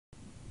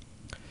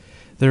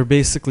There are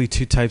basically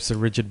two types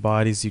of rigid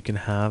bodies you can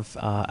have,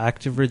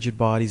 active rigid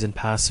bodies and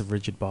passive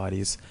rigid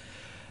bodies.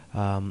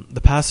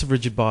 The passive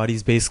rigid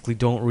bodies basically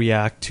don't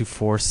react to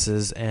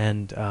forces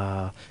and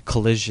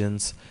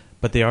collisions,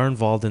 but they are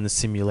involved in the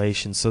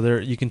simulation. So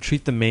you can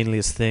treat them mainly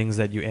as things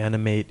that you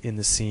animate in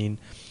the scene,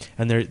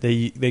 and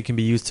they can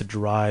be used to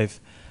drive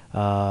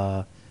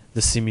the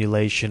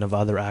simulation of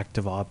other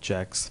active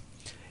objects.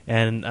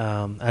 And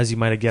as you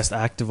might have guessed,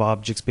 active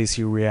objects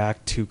basically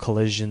react to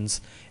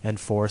collisions and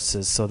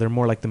forces, so they're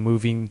more like the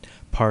moving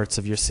parts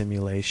of your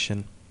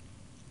simulation.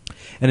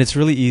 And it's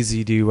really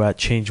easy to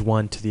change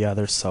one to the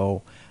other,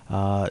 so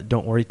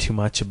don't worry too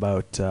much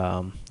about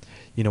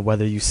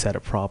whether you set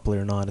it properly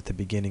or not at the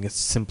beginning. It's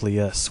simply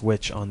a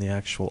switch on the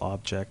actual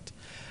object.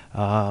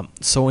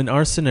 So in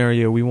our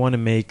scenario, we want to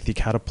make the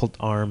catapult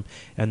arm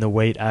and the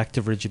weight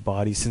active rigid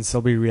bodies, since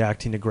they'll be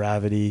reacting to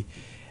gravity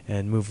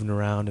and moving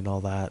around and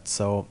all that.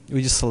 So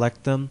we just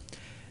select them,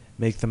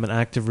 make them an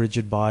active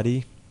rigid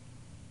body,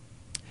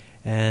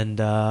 and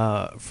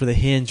for the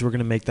hinge we're going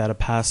to make that a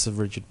passive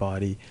rigid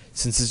body,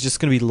 since it's just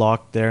going to be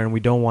locked there and we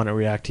don't want it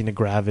reacting to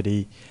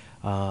gravity.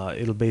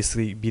 It'll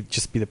basically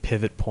just be the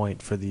pivot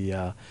point for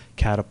the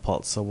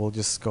catapult. So we'll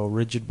just go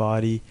rigid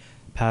body,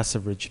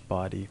 passive rigid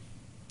body.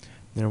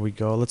 There we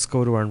go. Let's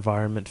go to our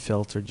environment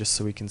filter just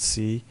so we can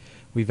see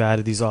we've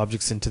added these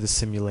objects into the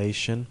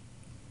simulation.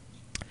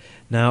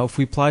 Now if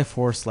we apply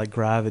force like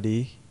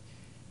gravity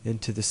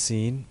into the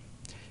scene,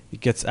 it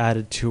gets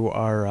added to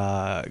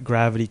our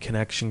gravity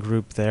connection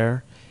group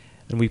there,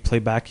 and we play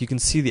back. You can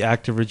see the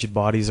active rigid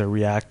bodies are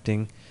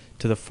reacting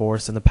to the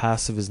force and the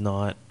passive is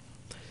not.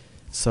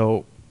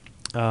 So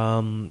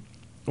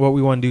what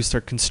we want to do is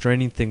start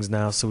constraining things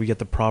now so we get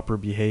the proper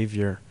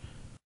behavior.